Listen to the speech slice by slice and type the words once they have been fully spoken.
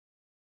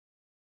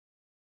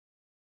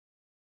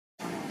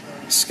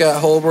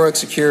Scott Holbrook,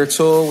 Secure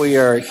Tool. We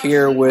are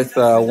here with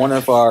one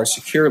of our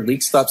Secure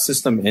LeakStop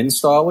System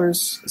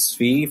installers,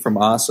 Tzvi from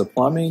ASA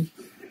Plumbing.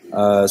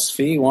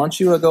 Tzvi, why don't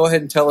you go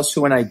ahead and tell us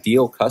who an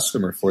ideal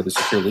customer for the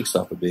Secure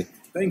LeakStop would be?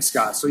 Thanks,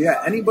 Scott. So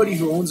yeah, anybody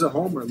who owns a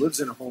home or lives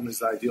in a home is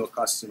the ideal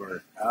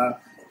customer.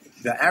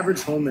 The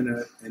average home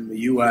in the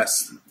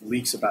U.S.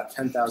 leaks about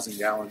 10,000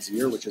 gallons a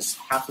year, which is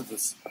half of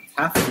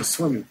the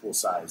swimming pool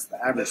size,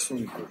 the average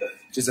swimming pool,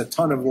 which is a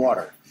ton of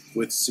water.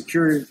 With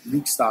secure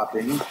leak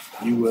stopping,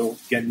 you will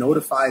get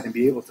notified and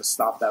be able to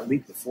stop that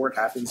leak before it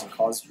happens and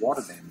cause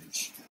water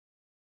damage.